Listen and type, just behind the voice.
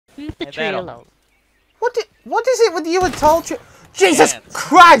Leave the Hey, tree Battle. alone. What is it with you and tall tree? Jesus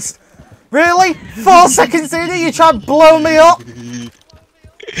Christ! Really? 4 seconds in, you try and blow me up?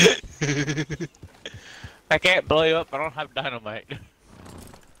 I can't blow you up. I don't have dynamite.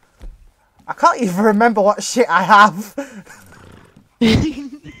 I can't even remember what shit I have.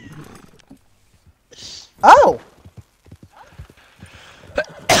 Oh!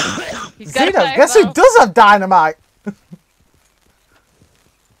 He's got a Zeno, guess who fireball. does have dynamite?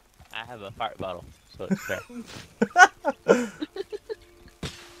 I have a fart bottle, so it's fair.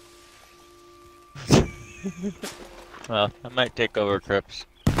 Well, I might take over Crips.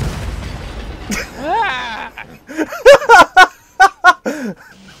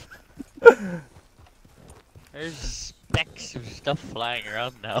 There's specks of stuff flying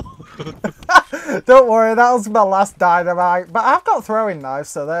around now. Don't worry, that was my last dynamite. But I've got throwing knives,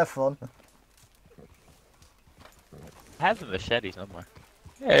 so they're fun. I have a machete somewhere.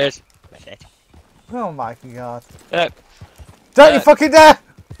 There it is. Machete. Oh my god. Look. Don't you fucking dare!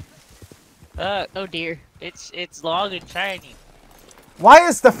 Oh dear. It's long and shiny. Why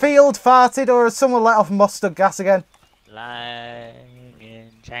is the field farted or has someone let off mustard gas again? Long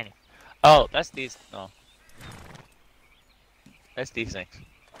and shiny. Oh, that's these. No. That's these things.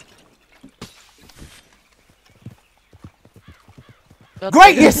 Oh,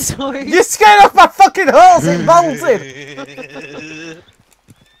 Great, you scared off my fucking horse, it bolted!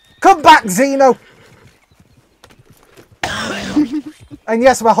 Come back, Zeno! And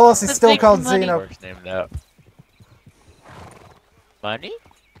yes, my horse is The still big called money. Zeno. Horse named out. Money?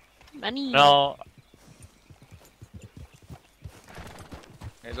 Money. No.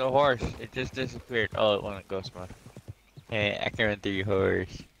 There's a horse. It just disappeared. Oh, it went a ghost mode. Hey, I can run through your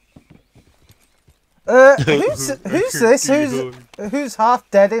horse. Who's this? Who's half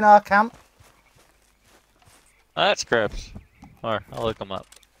dead in our camp? Oh, that's Crips. Or, I'll look him up.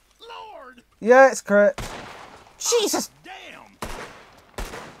 Lord Yeah, it's correct. Jesus! damn!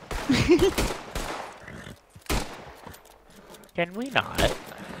 Can we not?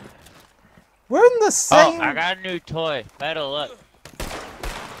 We're in the Oh, same... I got a new toy. Better look.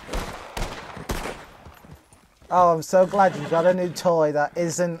 Oh, I'm so glad you got a new toy that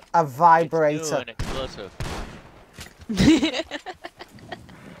isn't a It's new vibrator. and explosive.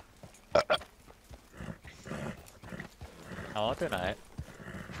 I won't deny it.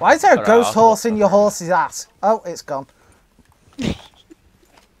 Why is there a But ghost I'll- horse in your horse's ass? Oh, it's gone.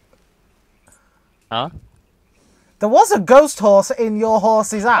 Huh? There was a ghost horse in your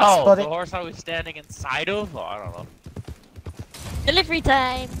horse's ass, Oh, but the it... horse I was standing inside of? Oh, I don't know. Delivery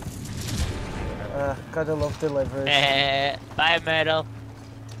time. Gotta love deliveries. Bye, Metal.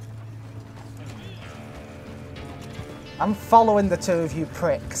 I'm following the two of you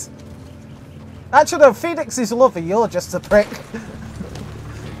pricks. Actually, no, Phoenix is lovely, you're just a prick.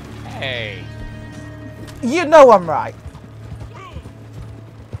 Hey. You know I'm right.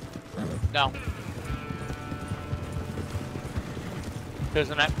 No. Because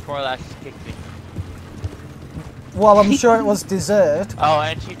the night before last, she kicked me. Well, I'm sure it was deserved. Oh,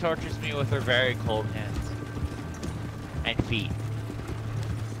 and she tortures me with her very cold hands. And feet.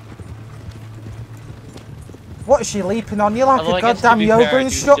 What, is she leaping on you like Although a I guess to goddamn be yoga fair, I do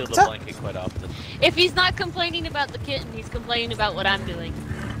steal the instructor? blanket quite often. If he's not complaining about the kitten, he's complaining about what I'm doing.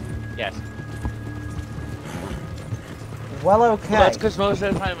 Yes. Well, okay. Well, that's because most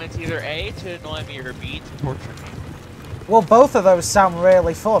of the time it's either A, to annoy me, or B, to torture me. Well, both of those sound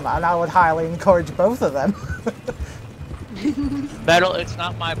really fun, and I would highly encourage both of them. Metal, it's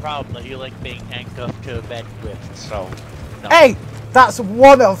not my problem that you like being handcuffed to a bed with, so... No. Hey, that's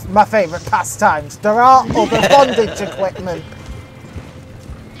one of my favourite pastimes. There are other bondage equipment.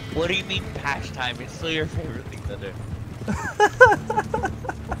 What do you mean pastime? It's still your favorite thing to do.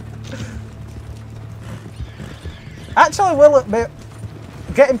 Actually, I will admit,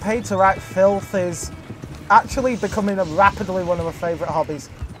 getting paid to write filth is actually becoming rapidly one of my favourite hobbies.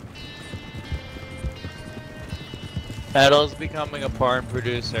 Metal's becoming a porn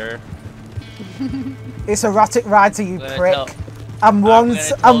producer. It's erotic writer, you Gonna prick. tell- I'm gonna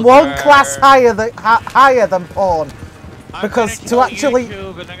tell one her- class higher than porn. I'm Because gonna to tell actually-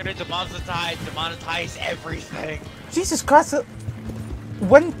 YouTube and they're gonna demonetize everything. Jesus Christ!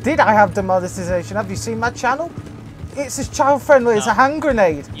 When did I have demonetization? Have you seen my channel? It's as child friendly as a No. hand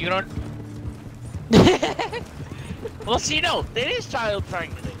grenade. You don't. Well, see, no, it is child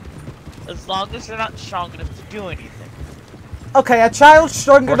friendly. As long as they're not strong enough to do anything. Okay, a child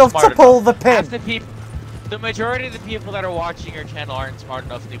strong Or enough to smart pull the enough. pin. Half the majority of the people that are watching your channel aren't smart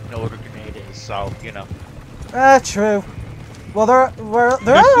enough to even know what a grenade is, so, you know. True. Well,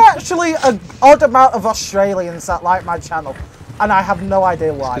 there are actually an odd amount of Australians that like my channel, and I have no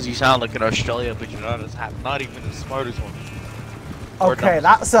idea why. Because you sound like an Australian, but you're not even the smartest one. Or Okay, dumbest.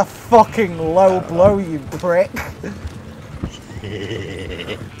 that's a fucking low blow, you prick.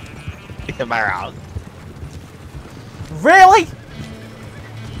 Am I wrong? Really?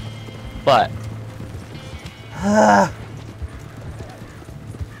 But hey,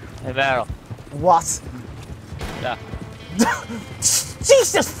 Metal. What? Yeah.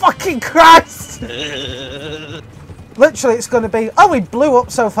 Jesus fucking Christ! Literally, it's going to be, oh, he blew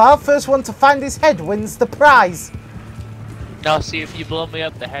up so far. First one to find his head wins the prize. No, see, if you blow me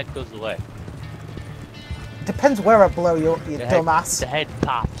up, the head goes away. Depends where I blow you up, you The dumbass. the head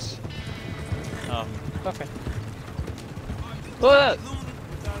pops. Oh, okay. Look!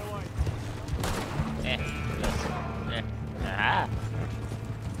 Ah.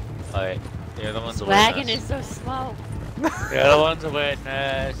 Alright, you're the ones to Wagon witness. is so slow. You're the ones to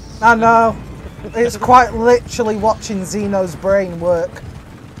witness. I know. It's quite literally watching Xeno's brain work.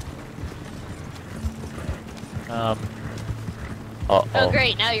 Uh-oh. Oh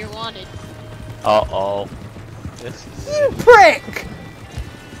great, now you're wanted. Uh-oh. This is... You prick!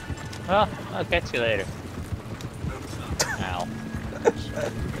 Well, I'll catch you later. Ow.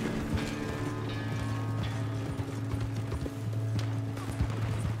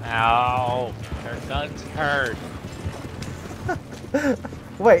 Ow. Her gun's hurt.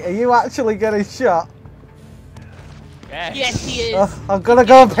 Wait, are you actually getting shot? Yes, he is. I'm gonna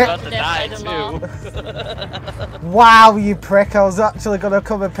go I'm pick. about to die Left too. Wow, you prick! I was actually gonna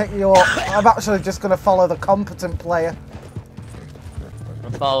come and pick you up. I'm actually just gonna follow the competent player.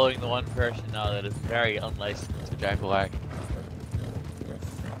 I'm following the one person now that is very unlicensed to drive a wagon.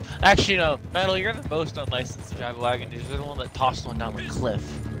 Actually, no, Metal, you're the most unlicensed to drive a wagon. You're the one that tossed one down the cliff.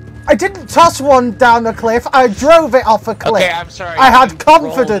 I didn't toss one down the cliff. I drove it off a cliff. Okay, I'm sorry. I had you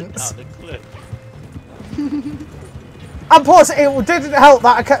confidence. rolled it down the cliff. And plus, it didn't help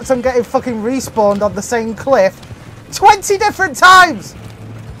that I kept on getting fucking respawned on the same cliff 20 different times!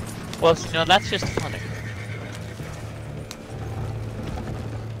 Well, you know, that's just funny.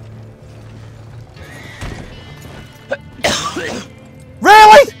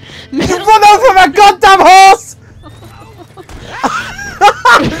 Really? You run over my goddamn horse!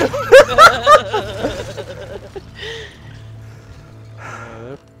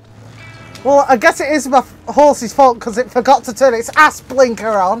 Well, I guess it is my horse's fault because it forgot to turn its ass blinker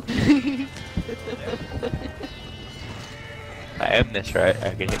on. I am this right.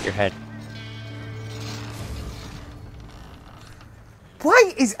 I can hit your head.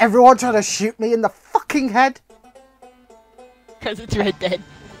 Why is everyone trying to shoot me in the fucking head? Because it's Red Dead.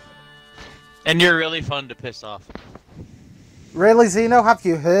 And you're really fun to piss off. Really, Xeno? Have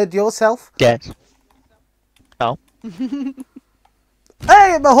you heard yourself? Yes. No.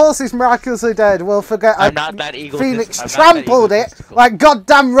 Hey, my horse is miraculously dead. We'll forget. I'm not that egotistic. Phoenix I'm not that trampled it egotistical. like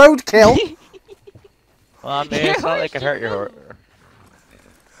goddamn roadkill. Well, I mean, it's not like it hurt your horse.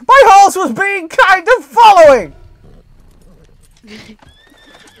 My horse was being kind of following.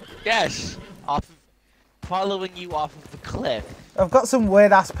 Yes. Following you off of the cliff. I've got some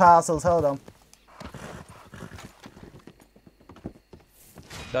weird ass parcels. Hold on.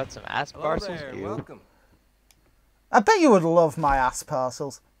 Got some ass parcels? Ew. Welcome. I bet you would love my ass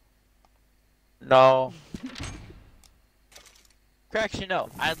parcels. No. Correction, no.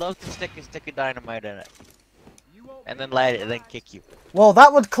 I'd love to stick a stick of dynamite in it. And then light it and then kick you. Well,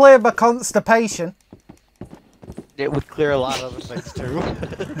 that would clear my constipation. It would clear a lot of things too.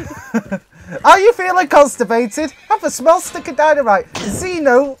 Are you feeling constipated? Have a small stick of dynamite.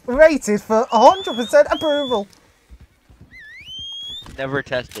 Xeno rated for 100% approval. Never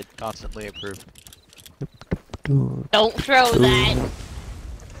tested, constantly approved. Don't throw that.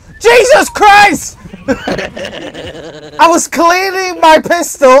 Jesus Christ! I was cleaning my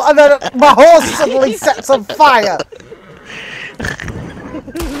pistol and then my horse suddenly sets on fire.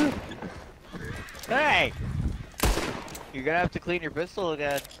 Hey! You're gonna have to clean your pistol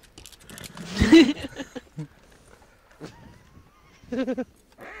again.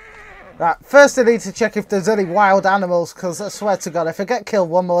 Right, first I need to check if there's any wild animals, because I swear to God, if I get killed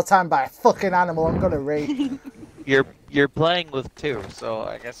one more time by a fucking animal, I'm gonna read. You're playing with two, so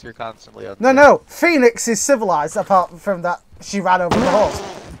I guess you're constantly on. No, Phoenix is civilized, apart from that she ran over the horse.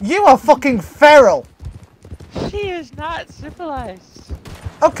 You are fucking feral. She is not civilized.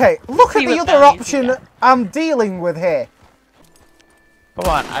 Okay, look at See the what other values option you got. I'm dealing with here. Come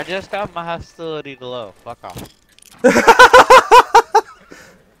on, I just got my hostility to low. Fuck off.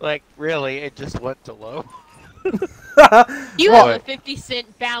 Like, really, it just went to low. You What? have a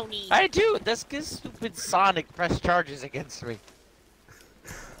 50-cent bounty. I do. That's because stupid Sonic pressed charges against me.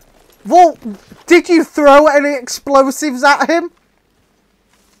 Well, did you throw any explosives at him?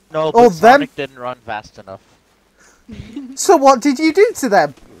 No, Or but them? Sonic didn't run fast enough. So what did you do to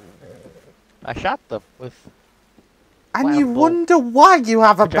them? I shot them with And you Flammable wonder why you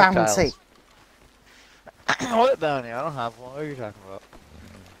have a projectiles. bounty. what bounty? I don't have one. What are you talking about?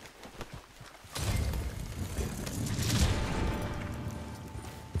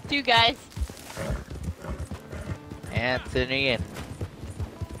 Two guys. Anthony and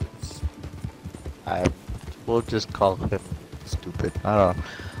we'll just call him stupid. I don't know.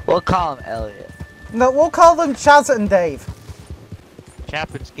 We'll call him Elliot. No, we'll call them Chaz and Dave.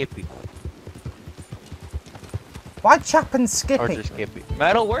 Chap and Skippy. Why Chap and Or Skippy? just Skippy.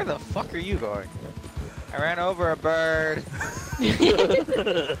 Metal, where the fuck are you going? I ran over a bird.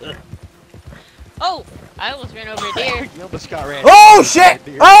 Oh, I almost ran over a deer. You almost got ran Oh over shit! by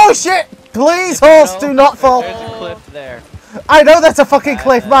a deer. Oh shit! Please, horse, do not fall. There's a cliff there. I know that's a fucking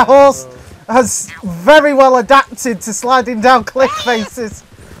cliff. My horse has very well adapted to sliding down cliff faces.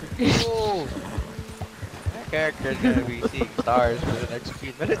 Ooh. That character's gonna be seeing stars for the next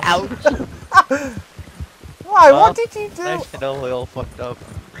few minutes. Ouch! Why? Well, What did you do? Nice to know we all fucked up.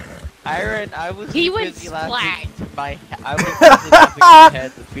 I was He too went busy splat. laughing into my I was busy laughing in my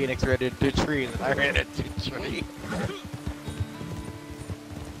head the Phoenix ran into a tree and I ran into a tree.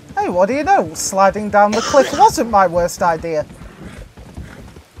 Hey, what do you know? Sliding down the cliff wasn't my worst idea.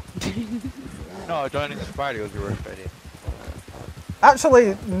 No, joining this party was your worst idea.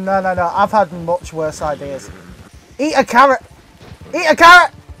 Actually, no. I've had much worse ideas. Eat a carrot! Eat a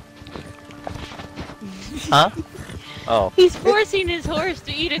carrot! Huh? Oh. He's forcing his horse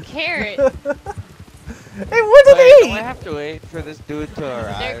to eat a carrot. It wouldn't Wait, do I eat! have to wait for this dude to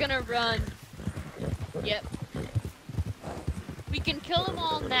arrive? They're gonna run. Yep. We can kill them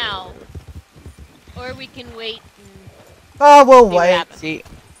all now. Or we can wait and Oh, we'll see what wait. happens. See,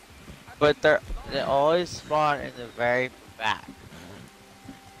 but they always spawn in the very back.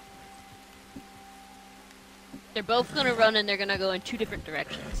 They're both gonna run and they're gonna go in two different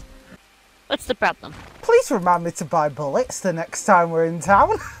directions. What's the problem? Please remind me to buy bullets the next time we're in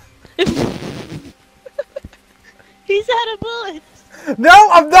town. He's out of bullets. No,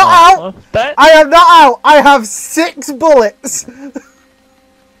 I'm not out! That I am not out! I have 6 bullets!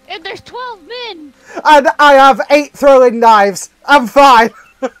 And there's 12 men. And I have 8 throwing knives. I'm fine.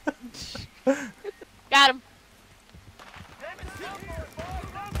 Got him.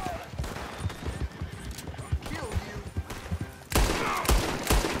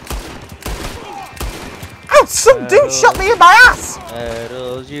 Ow, some dude shot me in my ass!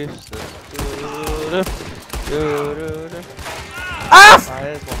 Metals used to do. Ah!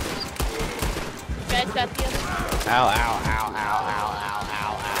 There's one. You guys got the other one? Ow, ow, ow, ow, ow, ow,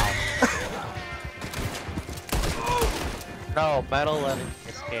 ow, ow. No, Metal let him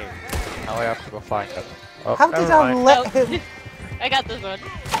escape. Now we have to go find him. Oh, How did never I mind. let Oh. him? I got this one.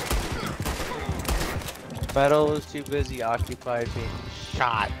 Metal was too busy occupied being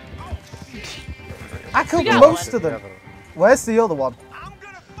shot. I killed got most one. of them. Where's the other one?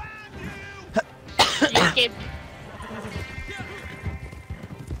 You escaped.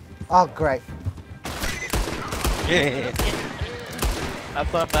 Oh, great. Yeah. Have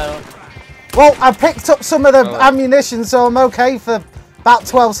fun, Metal. Well, I picked up some of the Oh. ammunition, so I'm okay for about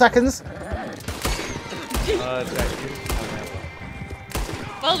 12 seconds.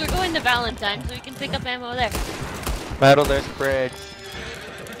 Well, we're going to Valentine, so we can pick up ammo there. Metal, there's a bridge.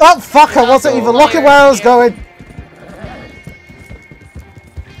 Oh, fuck, I wasn't even looking where I was going.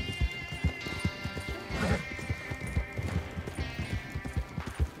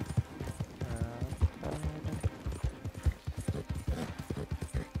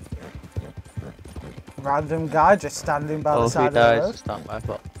 Random guy just standing by the If he side of the dies, road. it's not my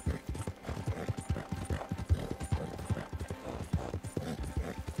fault.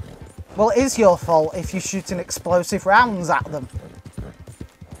 Well, it is your fault if you're shooting explosive rounds at them.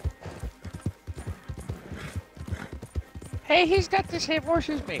 Hey, he's got the same horse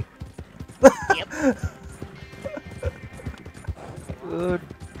as me. Yep. Good.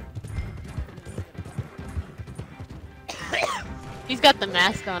 He's got the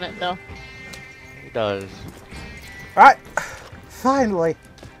mask on it, though. He does. Right, finally.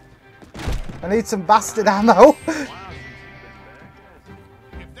 I need some bastard ammo. If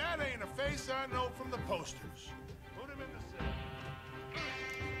that ain't a face I know from the posters. Put him in the cell.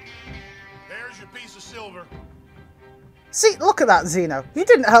 There's your piece of silver. See, look at that, Zeno. You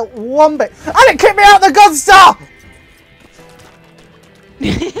didn't help one bit. I didn't kick me out the gun store!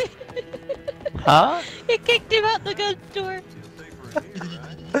 Huh? You kicked him out the gun store.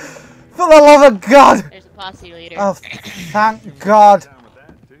 For the love of God! There's a posse leader. Oh, thank God.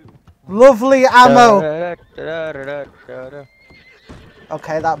 Lovely ammo.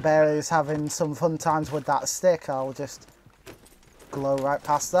 Okay, that bear is having some fun times with that stick. I'll just glow right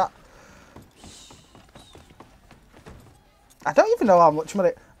past that. I don't even know how much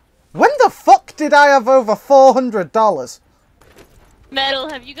money... When the fuck did I have over $400? Metal,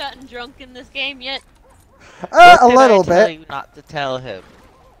 have you gotten drunk in this game yet? A little Tell bit. you not to tell him.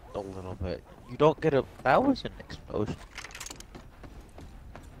 A little bit. You don't get a. That was an explosion.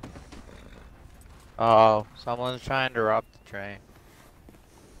 Oh, someone's trying to rob the train.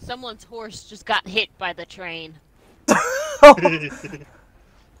 Someone's horse just got hit by the train. I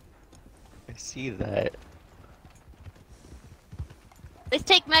see that. Let's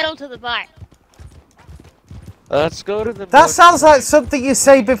take Metal to the bar. Let's go to the. That sounds like something you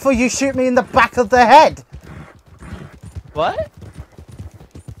say before you shoot me in the back of the head. What?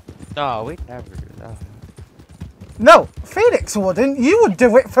 No, we'd never do that. No, Phoenix wouldn't. You would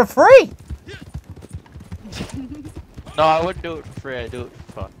do it for free. No, I wouldn't do it for free. I'd do it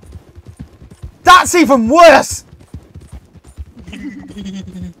for fun. That's even worse.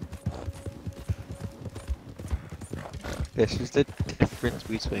 This is the difference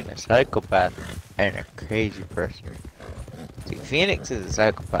between a psychopath and a crazy person. See, Phoenix is a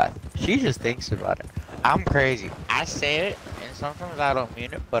psychopath. She just thinks about it. I'm crazy. I say it, and sometimes I don't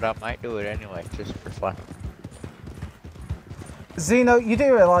mean it, but I might do it anyway, just for fun. Zeno, you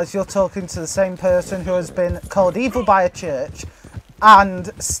do realise you're talking to the same person who has been called evil by a church and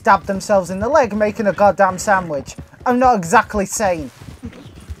stabbed themselves in the leg making a goddamn sandwich. I'm not exactly sane.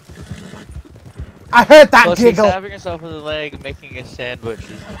 I heard that Well, giggle. stabbing yourself in the leg and making a sandwich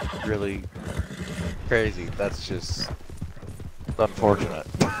is really crazy. That's just unfortunate.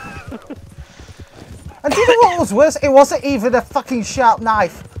 And do you know what was worse? It wasn't even a fucking sharp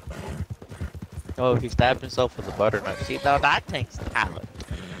knife. Oh, he stabbed himself with a butter knife. See, now that takes talent.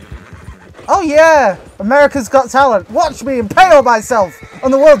 Oh yeah, America's Got Talent. Watch me impale myself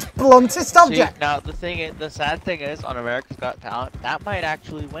on the world's bluntest object. See, now the sad thing is, on America's Got Talent, that might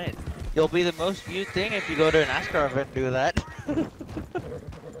actually win. You'll be the most viewed thing if you go to an NASCAR event and do that.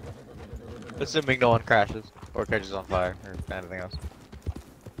 Assuming no one crashes or catches on fire or anything else.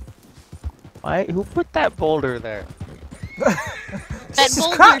 Why? Who put that boulder there? That Jesus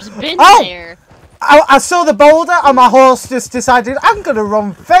boulder's Christ. been Oh! there. I saw the boulder and my horse just decided I'm gonna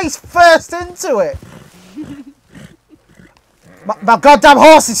run face first into it. my goddamn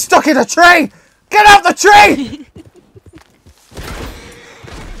horse is stuck in a tree! Get out the tree!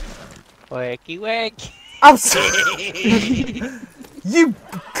 Wakey wakey. I'm sorry. You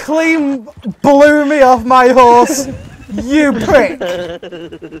clean blew me off my horse. You prick.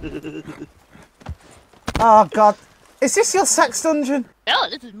 Oh god. Is this your sex dungeon? No,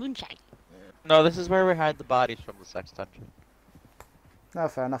 this is moonshine. No, this is where we hide the bodies from the sex dungeon. No,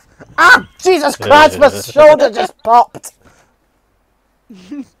 fair enough. Ah! Jesus Christ, my shoulder just popped!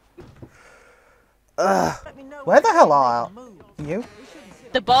 Where the hell are you?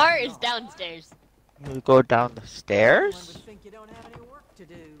 The bar is downstairs. You go down the stairs?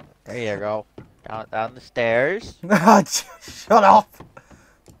 There you go. Down the stairs. Shut up!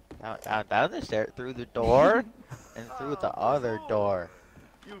 Down the stairs. Through the door. And through the other door.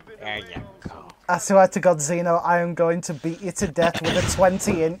 There you go. I swear to God, Zeno, I am going to beat you to death with a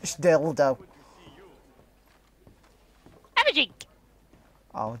 20-inch dildo. Have a drink.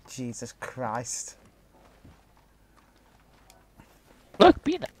 Oh, Jesus Christ. Look,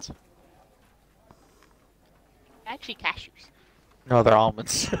 peanuts. Actually, cashews. No, they're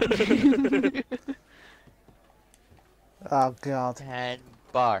almonds. Oh, God. And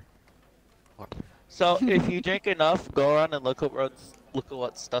bar. So, if you drink enough, go around and look at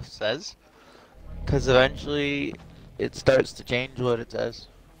what stuff says. Because eventually, it starts to change what it says.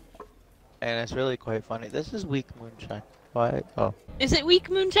 And it's really quite funny. This is weak moonshine. Why? Oh. Is it weak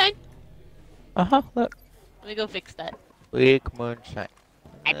moonshine? Uh-huh, look. Let me go fix that. Weak moonshine.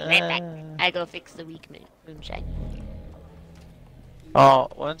 I'll be right back. I go fix the weak moonshine. Oh,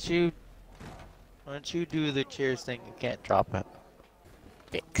 once you do the cheers thing, you can't drop it.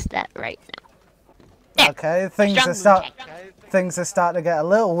 Fix that right now. Okay, Strong things are starting to get a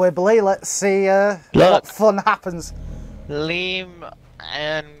little wibbly. Let's see what Look. fun happens. Liam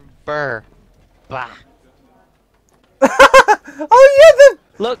and Burr. Bah. Oh yeah,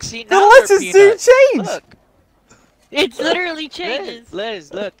 Look, see the now letters they're do peanuts. change. Look, It literally changes.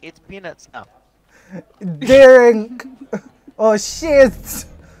 Liz, look, it's peanuts now. Drink. Oh shit.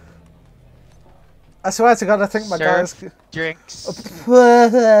 I swear to God, I think my guy's... Surf drinks.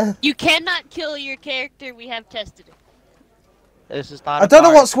 You cannot kill your character. We have tested it. This is not. I don't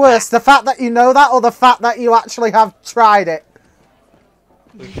know what's worse, the fact that you know that or the fact that you actually have tried it.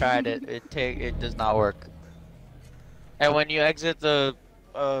 We tried it. It does not work. And when you exit the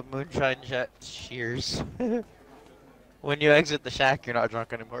moonshine shears, when you exit the shack, you're not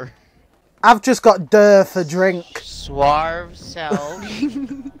drunk anymore. I've just got Dur for drink. Swarve cell.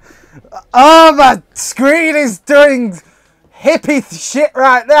 Oh, my screen is doing hippie shit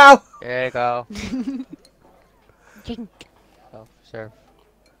right now. There you go. Oh, sure.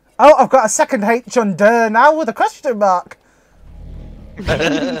 Oh, I've got a second H on Dur now with a question mark.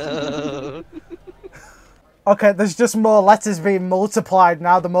 Okay, there's just more letters being multiplied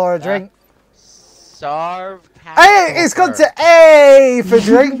now the more I drink. Sarv. Hey, it's gone to A for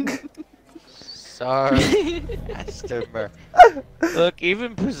drink. Sarv customer. Look,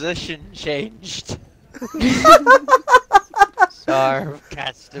 even position changed. Sarv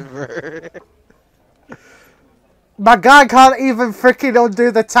customer. My guy can't even freaking undo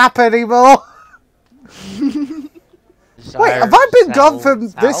the tap anymore. Wait, have I been gone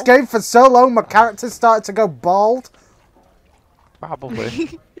from this game for so long my character started to go bald?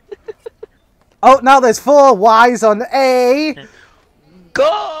 Probably. Oh, now there's 4 Y's on A.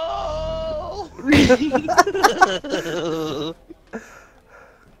 Go!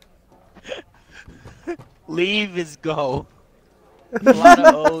 Leave is go. A lot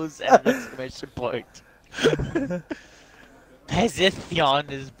of O's and an exclamation point. Position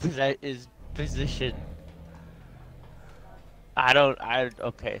is position.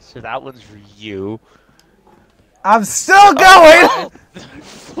 Okay, so that one's for you. I'm still going!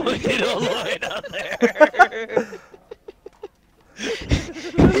 Look at the line on there.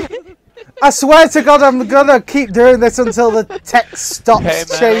 I swear to God, I'm gonna keep doing this until the text stops Hey,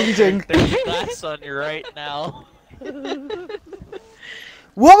 man, changing. There's glass on you right now.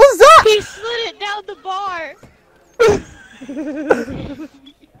 What was that? He slid it down the bar.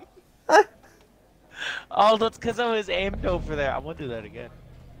 Oh, that's because I was aimed over there. I'm gonna do that again.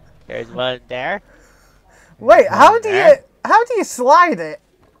 There's one there. Wait, how do you slide it?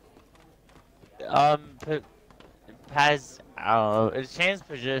 I don't know. It's changed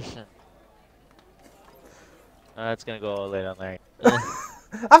position. It's gonna go all the way down there.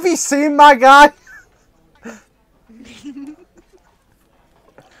 Have you seen my guy?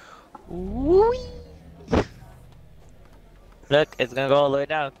 Look, it's gonna go all the way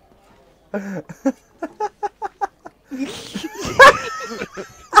down.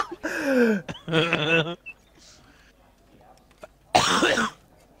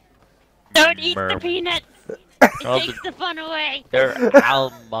 Don't eat the peanuts. It takes the fun away. They're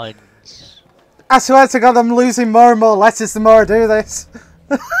almonds. I swear to God, I'm losing more and more letters the more I do this.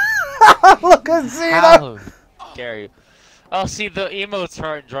 Look at Zeno. How dare you? Oh, see, the emotes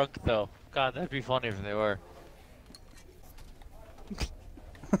aren't drunk though. God, that'd be funny if they were.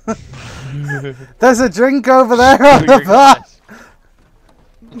 There's a drink over there on the bar.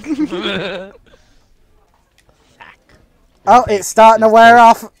 Oh, it's starting to wear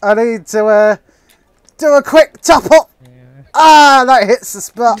off. I need to do a quick top up. Ah, that hits the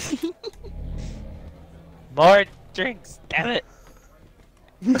spot. More drinks, damn it.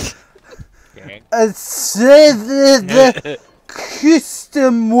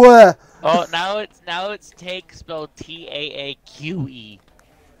 Custom were. Oh, now it's take spelled T-A-A-Q-E.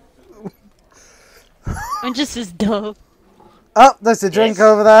 I'm just as dope. Oh, there's a drink Yes.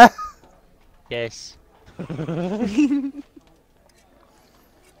 over there. Yes.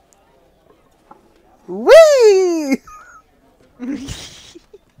 Whee!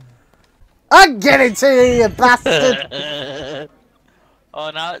 I'm getting to you, you bastard! Oh,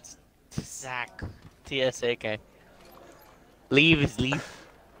 now it's Tsak. T-S-A-K. Leave is leaf.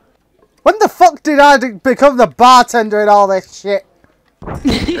 When the fuck did I become the bartender in all this shit?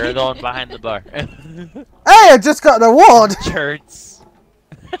 You're the one behind the bar. Hey, I just got an award! Shirts.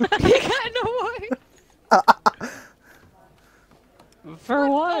 You got an award. For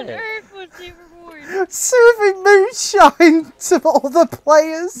What what? on earth was the reward? Serving moonshine to all the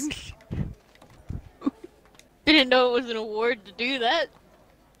players. Didn't know it was an award to do that.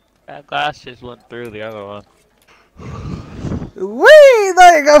 That glass just went through the other one. Whee!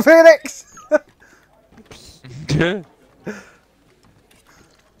 There you go, Phoenix!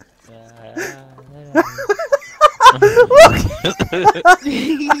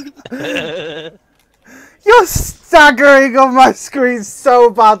 You're staggering on my screen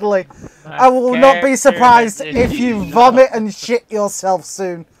so badly. I will not be surprised if you vomit and shit yourself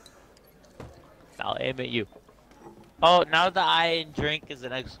soon. I'll aim at you. Oh, now the I in drink is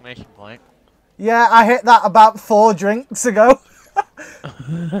an exclamation point. Yeah, I hit that about 4 drinks ago.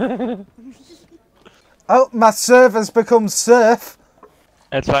 Oh, my server's become surf.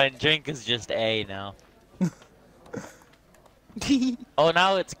 That's fine. Drink is just A now. Oh,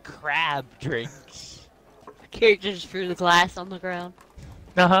 now it's crab drinks. Characters threw the glass on the ground.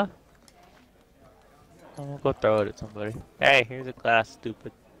 Uh-huh. I'm gonna go throw it at somebody. Hey, here's a glass,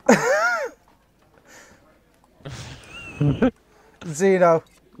 stupid. Zeno,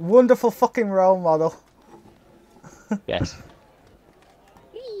 wonderful fucking role model. Yes.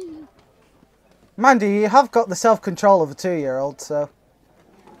 Mind you, you have got the self-control of a 2-year-old, so...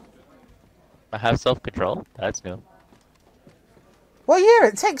 I have self-control. That's new. Well, yeah,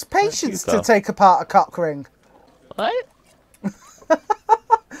 it takes patience to go? take apart a cock ring. What?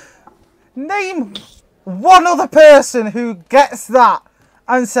 Name one other person who gets that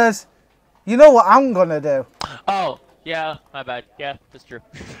and says, you know what I'm gonna do? Oh, yeah, my bad. Yeah, that's true.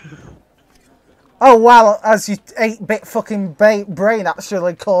 Oh, well, as your 8-bit fucking brain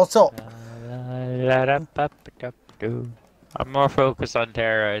actually caught up. I'm more focused on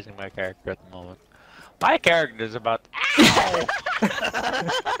terrorizing my character at the moment. My character is about. Ow!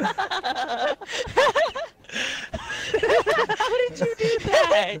 How did you do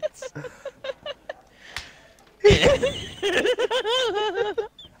that?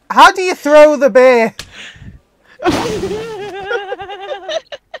 How do you throw the beer?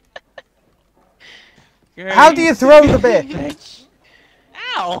 How do you throw the beer? Bitch.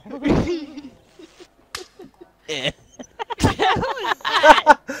 Ow!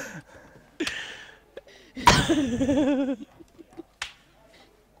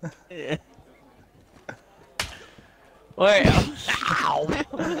 Wait. Ow!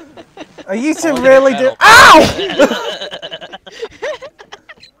 Are you two Oh, really metal. do? Ow!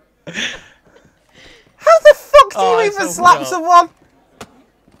 How the fuck do Oh, you it's even so slap real. someone?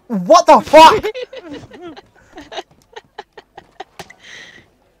 What the fuck?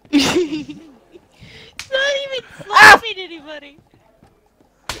 It's not even slapping anybody.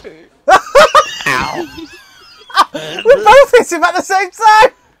 Ow! We both hit him at the same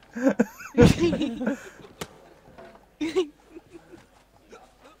time!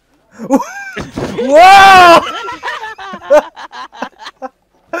 Whoa!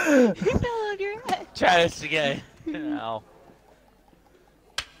 He fell on your head. Try this again. Ow.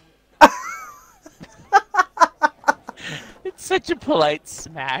 It's such a polite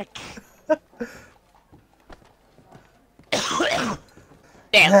smack.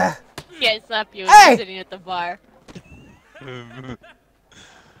 Damn. Can't slap you when Hey! you're sitting at the bar.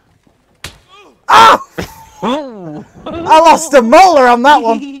 Ah! Oh! I lost a molar on that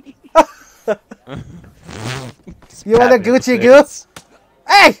one. You want a Gucci goose?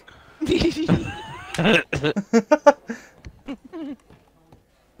 Hey!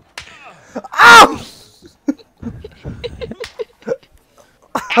 Ow!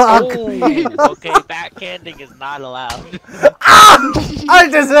 Oh, okay, backhanding is not allowed. Ah! I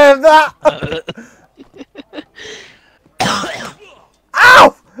deserve that!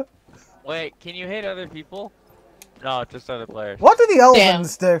 Ow! Wait, can you hit other people? No, just other players. What do the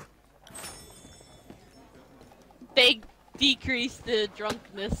Elvins do? They decrease the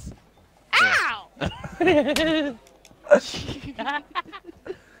drunkenness. Ow!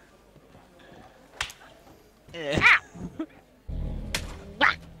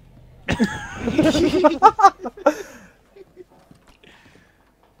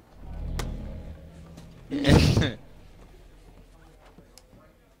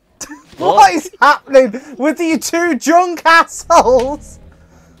 What is happening with you two drunk assholes?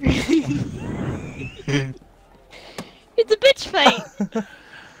 It's a bitch fight.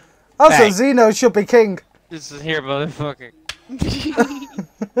 Also, Hey. Zeno should be king. This is here, motherfucker.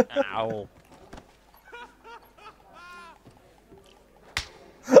 Ow.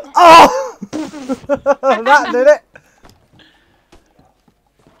 Oh! That did it.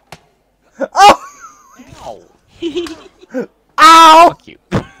 Oh! Ow. Ow! Fuck you.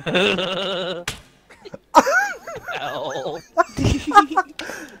 Ow.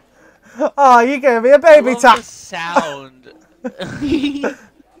 Oh, you gave me a I baby love tap. the sound.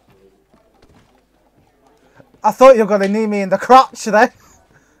 I thought you were going to knee me in the crotch there.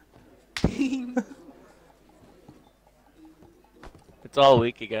 It's all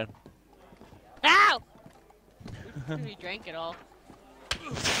weak again. Ow! We drank it all.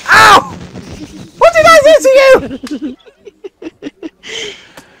 Ow! What did I do to you?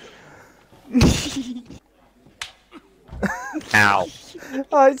 Ow.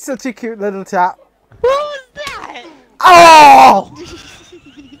 Oh, it's such a cute little tap. What was that? Oh!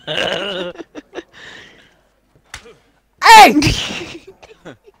 Hey!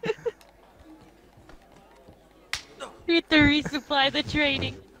 We have to resupply the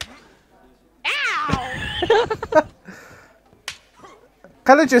training. Ow!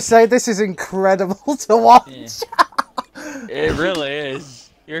 Can I just say this is incredible to watch? Yeah. It really is.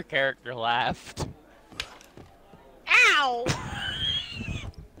 Your character laughed. Ow!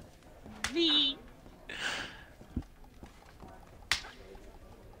 Me.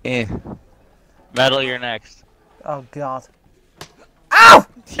 Metal, you're next. Oh god. Ow!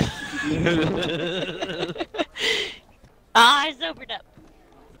 I sobered up.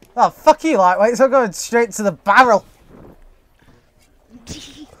 Oh fuck you, lightweight. So I'm going straight to the barrel.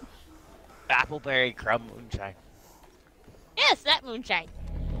 Appleberry crumb moonshine. Yes, that moonshine.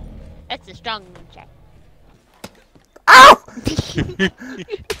 That's a strong moonshine. Ow!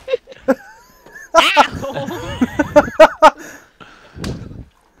 Ow!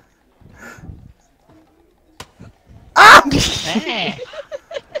 Ah!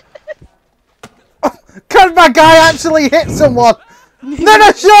 Can my guy actually hit someone?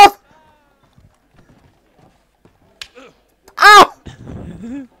 No, shove! Ow!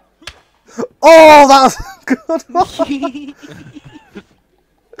 Oh, that was a good one.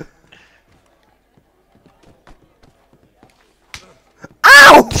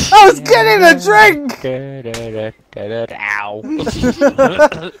 Ow! I was getting a drink! Ow.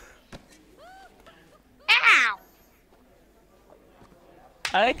 Ow!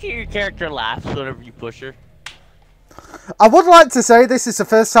 I like how your character laughs whenever you push her. I would like to say this is the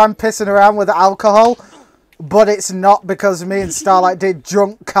first time pissing around with alcohol, but it's not because me and Starlight did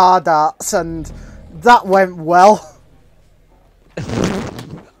drunk car darts and that went well. Ow!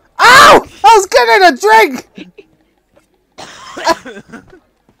 I was getting a drink!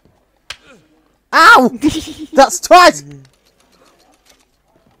 Ow! That's twice!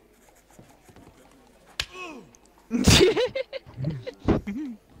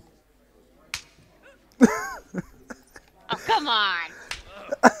 Oh, come on!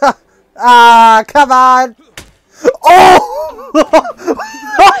 Ah, come on! Oh!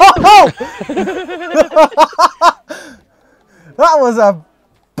 That was a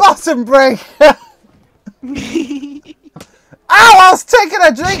bottom breaker! Ow! I was taking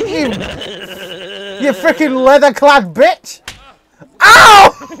a drink, you freaking leather-clad bitch!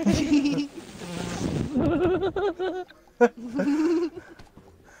 Ow!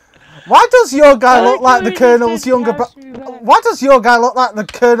 Why does your guy look like the Colonel's younger brother? Why does your guy look like the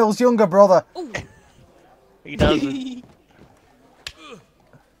Colonel's younger brother? He doesn't.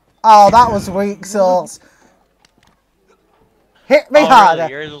 Oh, that was weak sauce. Hit me harder.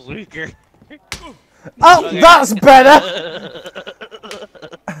 Really? Yours was weaker. Oh, that's better.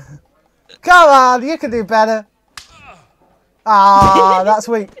 Come on, you can do better. Ah, that's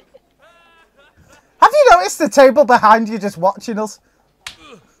weak. Have you noticed the table behind you just watching us?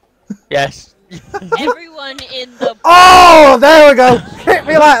 Yes. Everyone in the... Oh, there we go. Hit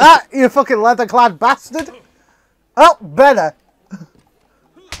me like that, you fucking leather-clad bastard. Oh, better.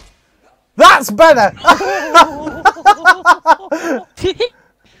 That's better.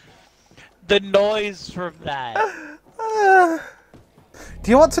 The noise from that.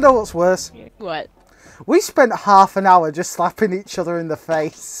 Do you want to know what's worse? What? We spent half an hour just slapping each other in the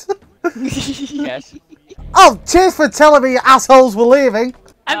face. Yes. Oh, cheers for telling me you assholes were leaving.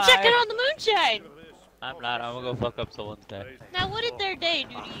 I'm checking on the moonshine! I'm not. I'm gonna go fuck up someone's day. Now, what did their day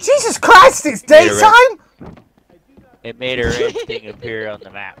do to you? Jesus Christ, it's daytime! It made a red thing appear on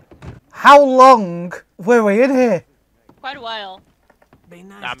the map. How long were we in here? Quite a while. I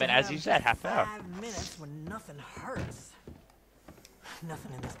mean, as you said, half an hour. 5 minutes when nothing hurts.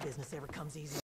 Nothing in this business ever comes easy.